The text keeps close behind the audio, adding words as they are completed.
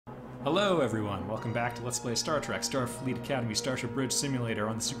Hello everyone, welcome back to Let's Play Star Trek Starfleet Academy Starship Bridge Simulator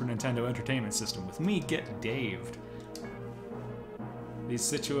on the Super Nintendo Entertainment System with me, Get Daved.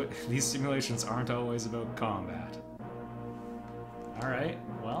 These simulations aren't always about combat. Alright,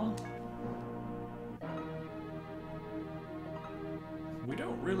 well... we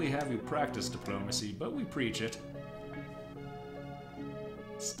don't really have you practice diplomacy, but we preach it.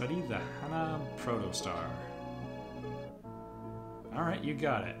 Study the Hana Protostar. Alright, you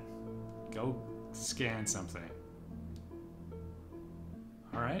got it. Go scan something.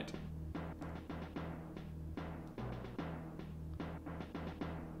 Alright.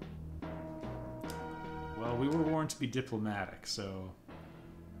 Well, we were warned to be diplomatic, so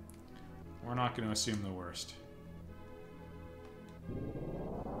we're not going to assume the worst.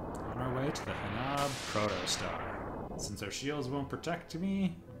 On our way to the Hanab Protostar. Since our shields won't protect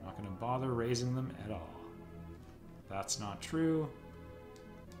me, I'm not going to bother raising them at all. That's not true.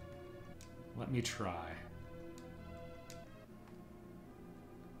 Let me try.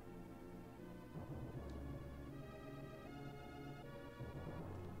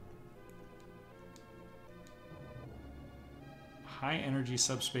 High energy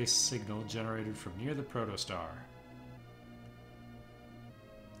subspace signal generated from near the protostar.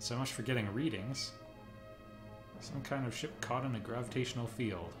 So much for getting readings. Some kind of ship caught in a gravitational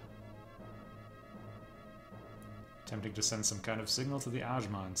field. Attempting to send some kind of signal to the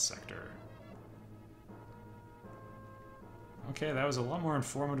Ajman sector. Okay, that was a lot more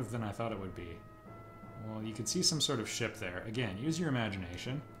informative than I thought it would be. Well, you can see some sort of ship there. Again, use your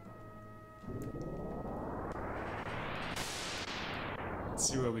imagination. Let's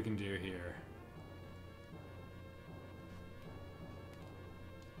see what we can do here.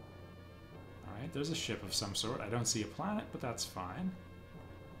 Alright, there's a ship of some sort. I don't see a planet, but that's fine.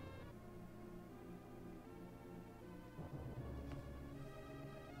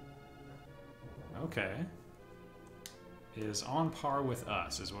 Okay. Is on par with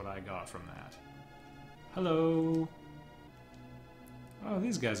us, is what I got from that. Hello! Oh,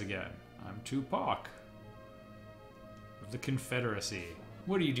 these guys again. I'm Tupac. Of the Confederacy.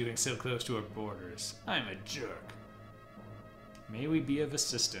 What are you doing so close to our borders? I'm a jerk. May we be of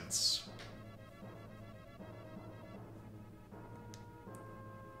assistance.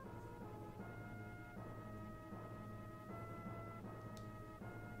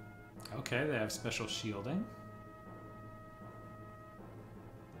 Okay, they have special shielding.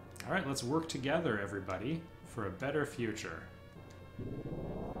 Alright, let's work together, everybody, for a better future.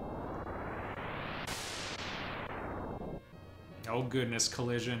 Oh goodness,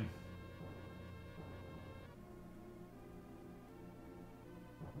 collision.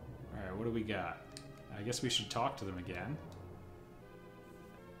 Alright, what do we got? I guess we should talk to them again.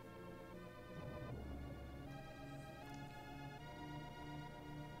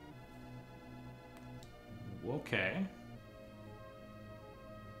 Okay.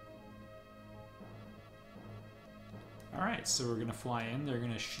 Alright, so we're gonna fly in, they're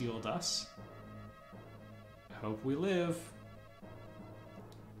gonna shield us. I hope we live.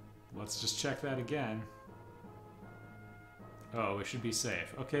 Let's just check that again. Oh, we should be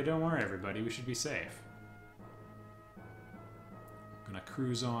safe. Okay, don't worry everybody, we should be safe. I'm gonna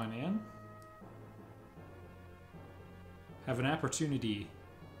cruise on in. Have an opportunity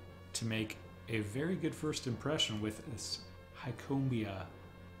to make a very good first impression with this Hycombia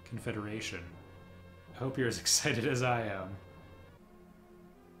Confederation. I hope you're as excited as I am.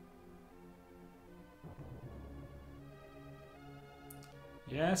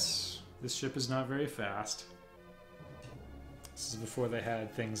 Yes, this ship is not very fast. This is before they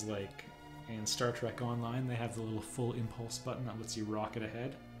had things like in Star Trek Online, they have the little full impulse button that lets you rocket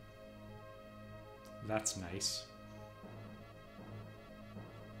ahead. That's nice.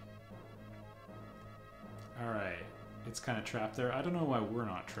 Alright, it's kind of trapped there. I don't know why we're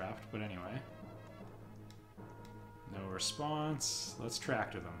not trapped, but anyway. No response. Let's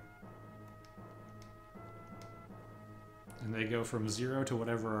tractor them. And they go from 0 to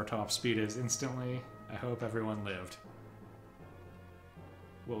whatever our top speed is instantly. I hope everyone lived.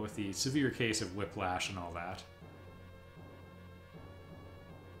 Well, with the severe case of whiplash and all that.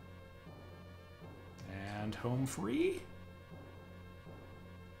 And home free?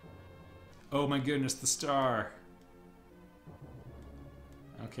 Oh my goodness, the star!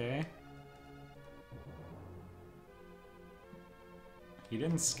 Okay. He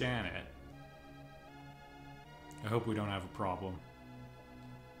didn't scan it. I hope we don't have a problem.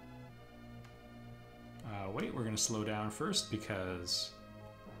 Wait, we're gonna slow down first because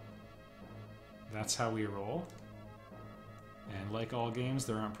that's how we roll. And like all games,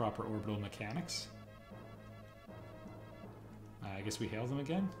 there aren't proper orbital mechanics. I guess we hail them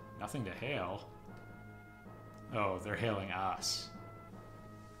again? Nothing to hail. Oh, they're hailing us.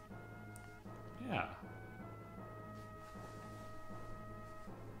 Yeah.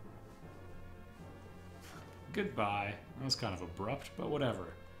 Goodbye. That was kind of abrupt, but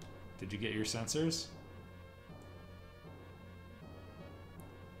whatever. Did you get your sensors?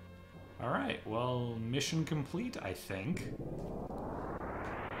 Alright, well, mission complete, I think.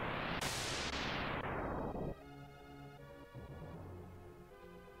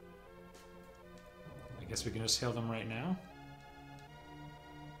 I guess we can just hail them right now.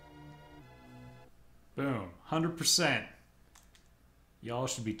 Boom, 100%. Y'all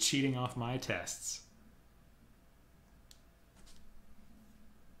should be cheating off my tests.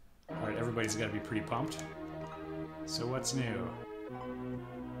 Alright, everybody's got to be pretty pumped. So what's new?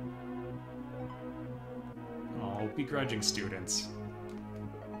 Oh, begrudging students.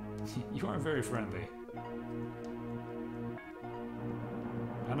 You aren't very friendly.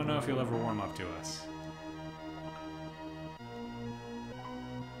 I don't know if you'll ever warm up to us.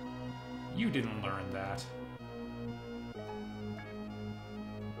 You didn't learn that.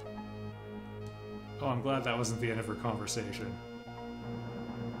 Oh, I'm glad that wasn't the end of her conversation.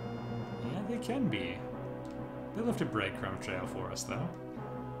 Yeah, they can be. They left a breadcrumb trail for us, though.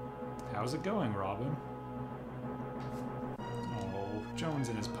 How's it going, Robin? Oh, Jones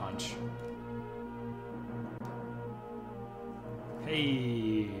and his punch.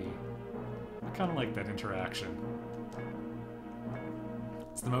 Hey! I kind of like that interaction.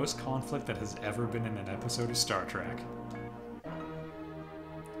 It's the most conflict that has ever been in an episode of Star Trek.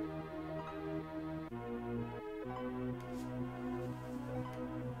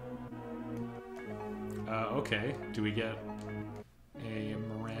 Okay. Do we get a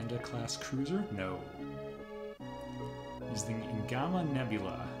Miranda-class cruiser? No. Is the Ngama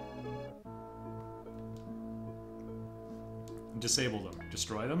Nebula. Disable them.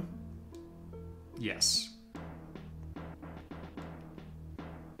 Destroy them? Yes.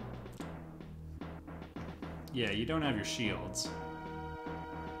 Yeah, you don't have your shields.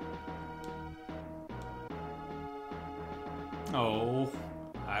 Oh,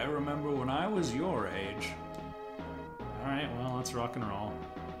 I remember when I was your age. Alright, well, let's rock and roll.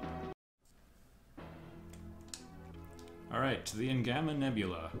 Alright, to the Ngama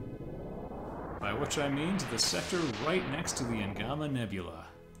Nebula. By which I mean to the sector right next to the Ngama Nebula.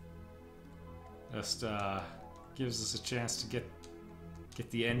 Just, gives us a chance to get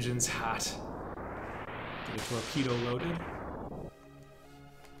the engines hot. Get a torpedo loaded.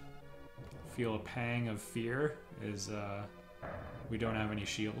 Feel a pang of fear as, we don't have any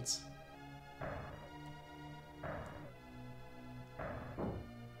shields.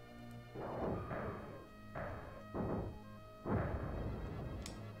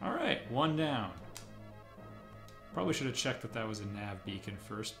 Alright, one down. Probably should have checked that that was a nav beacon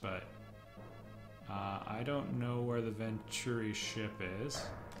first, but I don't know where the Venturi ship is.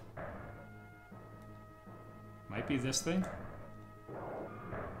 Might be this thing?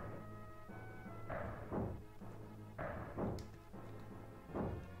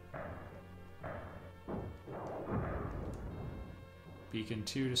 Beacon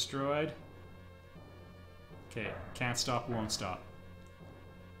 2 destroyed. Okay, can't stop, won't stop.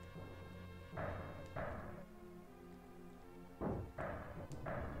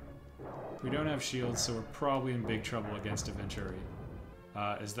 We don't have shields, so we're probably in big trouble against a Venturi.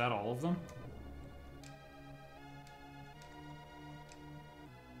 Is that all of them?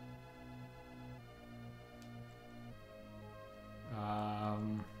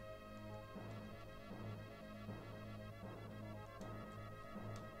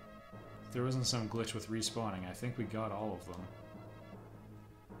 There wasn't some glitch with respawning. I think we got all of them.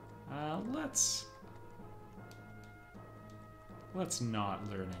 Let's not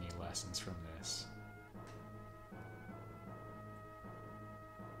learn any lessons from this.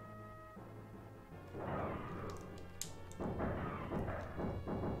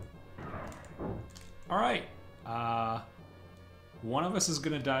 Alright. One of us is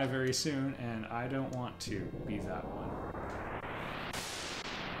gonna die very soon, and I don't want to be that one.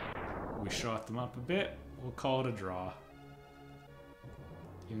 We shot them up a bit. We'll call it a draw.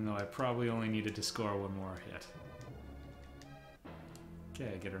 Even though I probably only needed to score one more hit.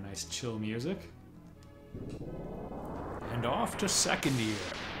 Okay, get our nice chill music. And off to second year.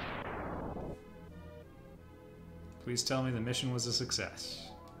 Please tell me the mission was a success.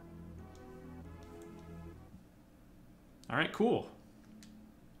 Alright, cool.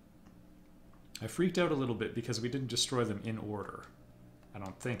 I freaked out a little bit because we didn't destroy them in order. I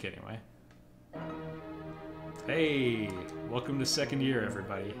don't think, anyway. Hey! Welcome to second year,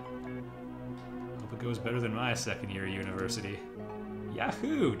 everybody. Hope Hope it goes better than my second year of university.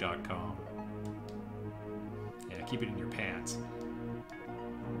 Yahoo.com. Yeah, keep it in your pants.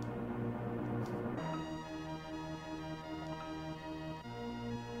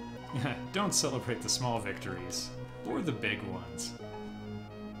 Don't celebrate the small victories, or the big ones.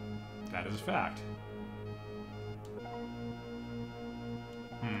 That is a fact.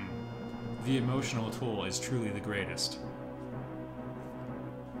 The emotional toll is truly the greatest.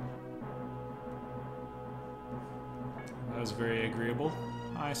 That was very agreeable.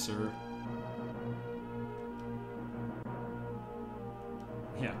 Hi, sir.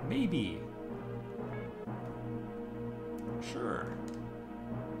 Yeah, maybe. Sure.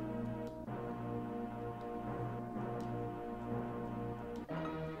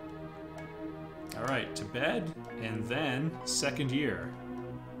 Alright, to bed, and then second year.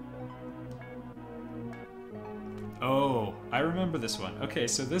 Oh, I remember this one. Okay,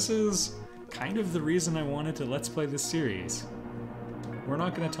 so this is kind of the reason I wanted to Let's Play this series. We're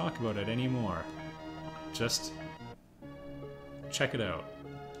not going to talk about it anymore. Just check it out.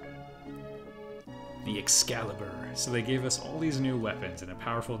 The Excalibur. So they gave us all these new weapons and a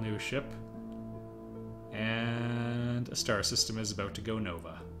powerful new ship. And a star system is about to go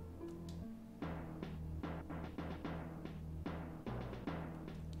nova.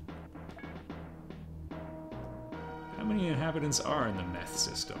 How many inhabitants are in the meth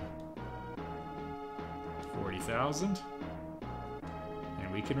system? 40,000?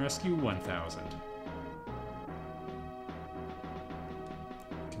 And we can rescue 1,000.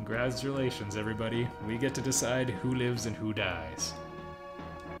 Congratulations, everybody. We get to decide who lives and who dies.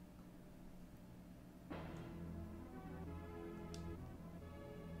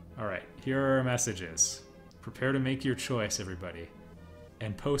 Alright, here are our messages. Prepare to make your choice, everybody.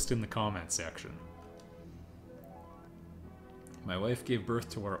 And post in the comment section. My wife gave birth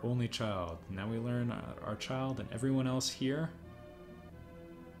to our only child. Now we learn our child and everyone else here,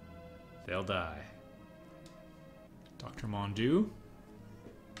 they'll die. Dr. Mondu.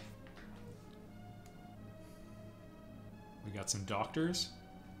 We got some doctors.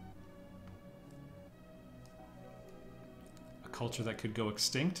 A culture that could go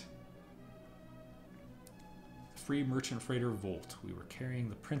extinct. Free merchant freighter Volt. We were carrying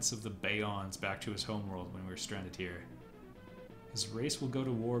the Prince of the Bayons back to his homeworld when we were stranded here. His race will go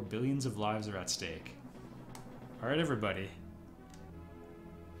to war. Billions of lives are at stake. Alright, everybody.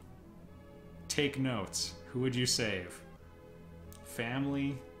 Take notes. Who would you save?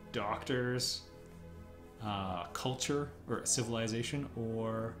 Family, doctors, culture, or civilization,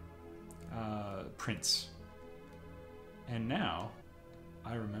 or prince? And now,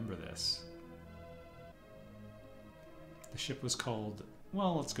 I remember this. The ship was called...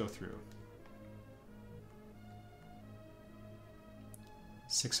 Well, let's go through.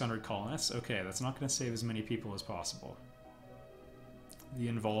 600 colonists? Okay, that's not going to save as many people as possible. The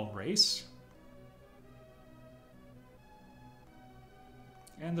Invol race.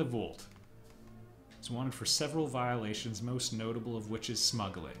 And the Volt. It's wanted for several violations, most notable of which is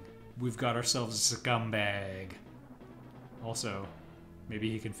smuggling. We've got ourselves a scumbag. Also,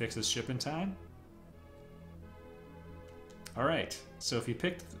 maybe he can fix his ship in time? Alright, so if you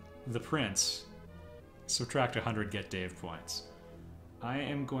picked the Prince, subtract 100 get Dave points. I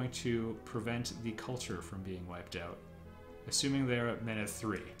am going to prevent the culture from being wiped out, assuming they're at minute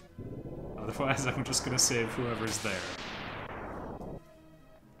 3. Otherwise, I'm just going to save whoever's there.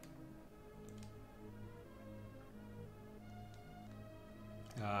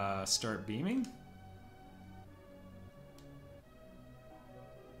 Start beaming?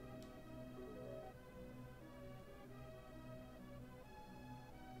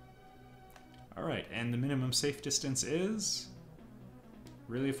 Alright, and the minimum safe distance is...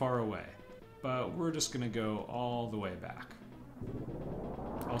 really far away, but we're just gonna go all the way back.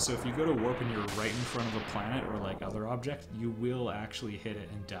 Also, if you go to warp and you're right in front of a planet or like other object, you will actually hit it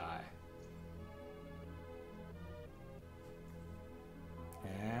and die.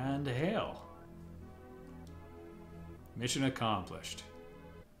 And hail. Mission accomplished.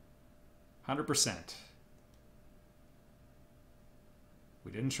 100%.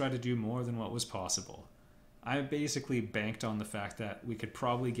 We didn't try to do more than what was possible. I basically banked on the fact that we could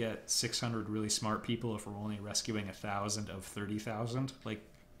probably get 600 really smart people if we're only rescuing 1,000 of 30,000. Like,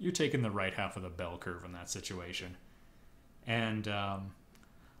 you're taking the right half of the bell curve in that situation. And,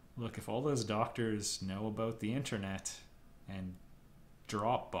 look, if all those doctors know about the internet and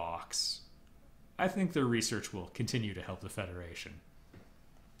Dropbox, I think their research will continue to help the Federation.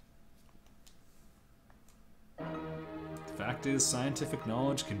 The fact is, scientific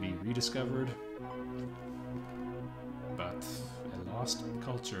knowledge can be rediscovered, but a lost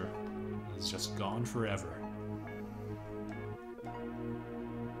culture is just gone forever.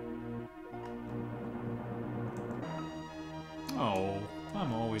 Oh,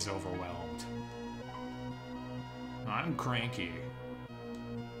 I'm always overwhelmed. I'm cranky.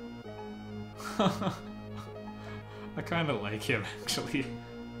 I kind of like him, actually.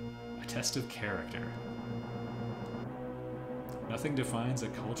 A test of character. Nothing defines a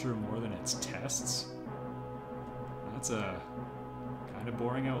culture more than its tests. That's a kind of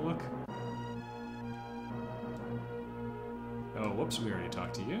boring outlook. Oh, whoops, we already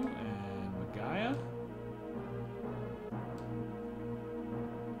talked to you. And Magaya?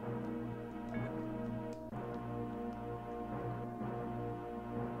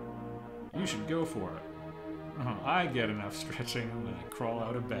 You should go for it. Oh, I get enough stretching when I crawl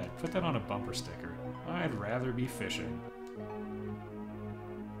out of bed. Put that on a bumper sticker. I'd rather be fishing.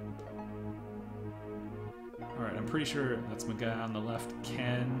 Alright, I'm pretty sure that's my guy on the left.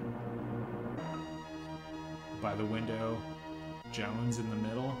 Ken by the window. Jones in the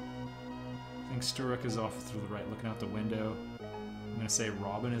middle. I think Sturrock is off to the right looking out the window. I'm gonna say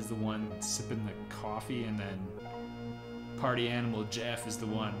Robin is the one sipping the coffee, and then Party Animal Jeff is the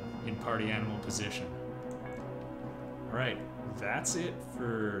one in Party Animal position. Alright, that's it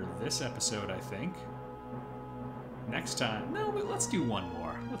for this episode, I think. Next time... No, but let's do one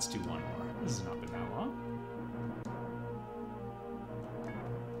more. Let's do one more. This has not been that long.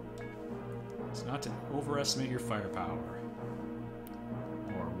 It's not to overestimate your firepower.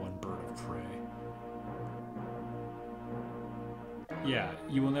 Or one bird of prey. Yeah,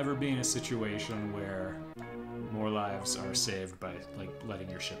 you will never be in a situation where more lives are saved by, like, letting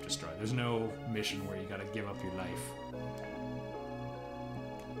your ship destroy. There's no mission where you gotta give up your life.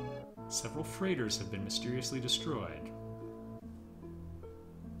 Several freighters have been mysteriously destroyed.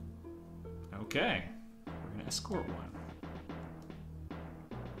 Okay, we're gonna escort one.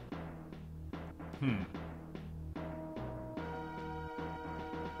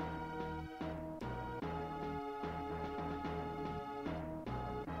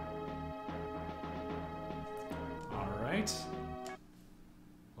 Alright.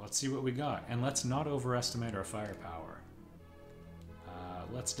 Let's see what we got. And let's not overestimate our firepower.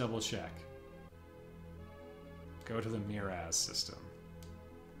 Let's double check. Go to the Miraz system.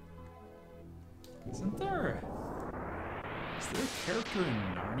 Isn't there... Is there a character in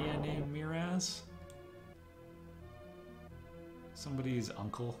Narnia named Miraz? Somebody's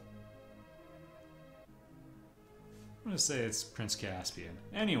uncle? I'm gonna say it's Prince Caspian.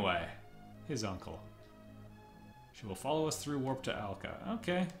 Anyway, his uncle. She will follow us through warp to Alka.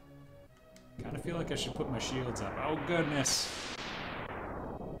 Okay. Kinda feel like I should put my shields up. Oh goodness!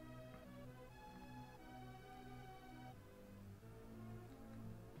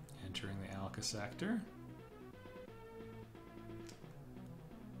 Entering the Alka sector.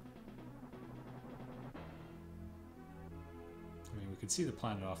 I mean, we could see the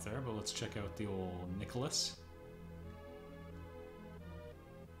planet off there, but let's check out the old Nicholas.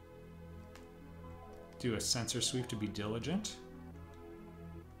 Do a sensor sweep to be diligent.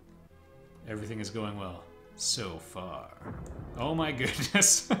 Everything is going well. So far. Oh my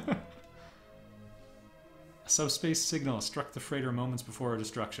goodness! A subspace signal struck the freighter moments before our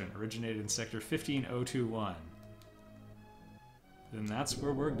destruction. Originated in sector 15021. Then that's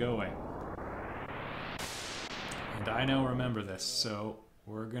where we're going. And I now remember this, so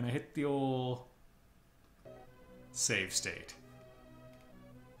we're gonna hit the old save state.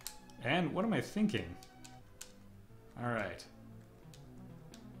 And what am I thinking? Alright.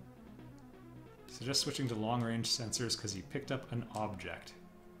 Suggest switching to long-range sensors because he picked up an object.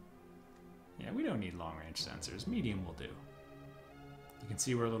 Yeah, we don't need long-range sensors. Medium will do. You can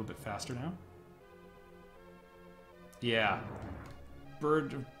see we're a little bit faster now. Yeah.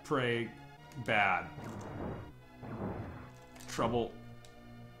 Bird of prey, bad. Trouble.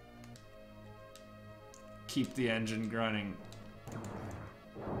 Keep the engine running.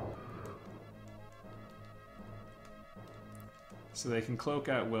 So they can cloak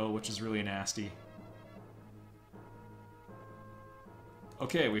at will, which is really nasty.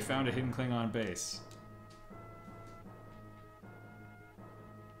 Okay, we found a hidden Klingon base.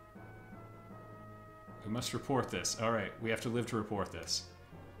 We must report this. Alright, we have to live to report this.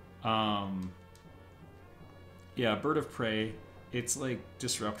 Yeah, Bird of Prey, it's like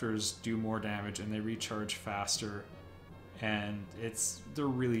disruptors do more damage and they recharge faster. And they're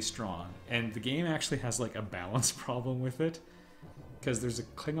really strong. And the game actually has like a balance problem with it. Because there's a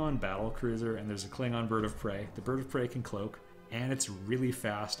Klingon battle cruiser and there's a Klingon Bird of Prey. The Bird of Prey can cloak, and it's really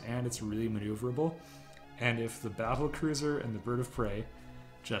fast, and it's really maneuverable. And if the battle cruiser and the Bird of Prey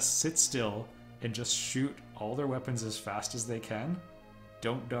just sit still and just shoot all their weapons as fast as they can,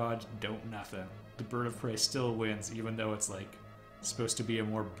 Don't dodge, don't nothing. The bird of prey still wins, even though it's like supposed to be a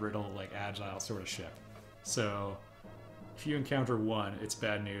more brittle, like agile sort of ship. So if you encounter one, it's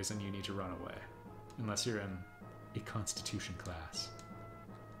bad news and you need to run away. Unless you're in a Constitution class.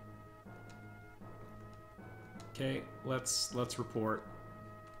 Okay, let's report.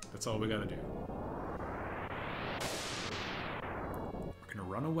 That's all we gotta do. We're gonna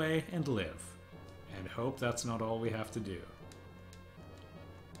run away and live. And hope that's not all we have to do.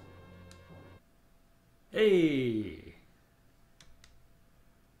 Hey!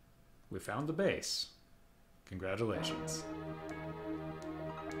 We found the base. Congratulations.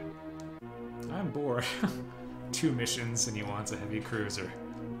 I'm bored. 2 missions and he wants a heavy cruiser.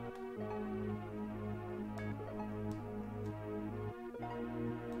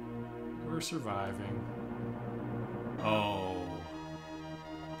 We're surviving. Oh.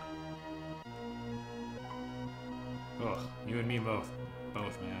 Ugh, you and me both.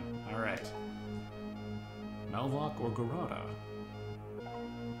 Both, man. Alright. Melvok or Garada?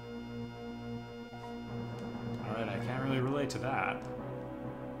 Alright, I can't really relate to that.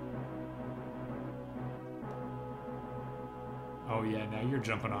 Oh yeah, now you're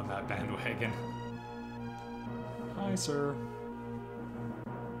jumping on that bandwagon. Hi, sir.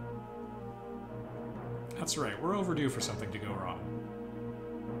 That's right, we're overdue for something to go wrong.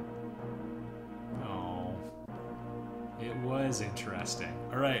 Oh. It was interesting.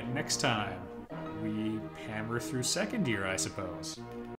 Alright, next time, we hammer through second year, I suppose.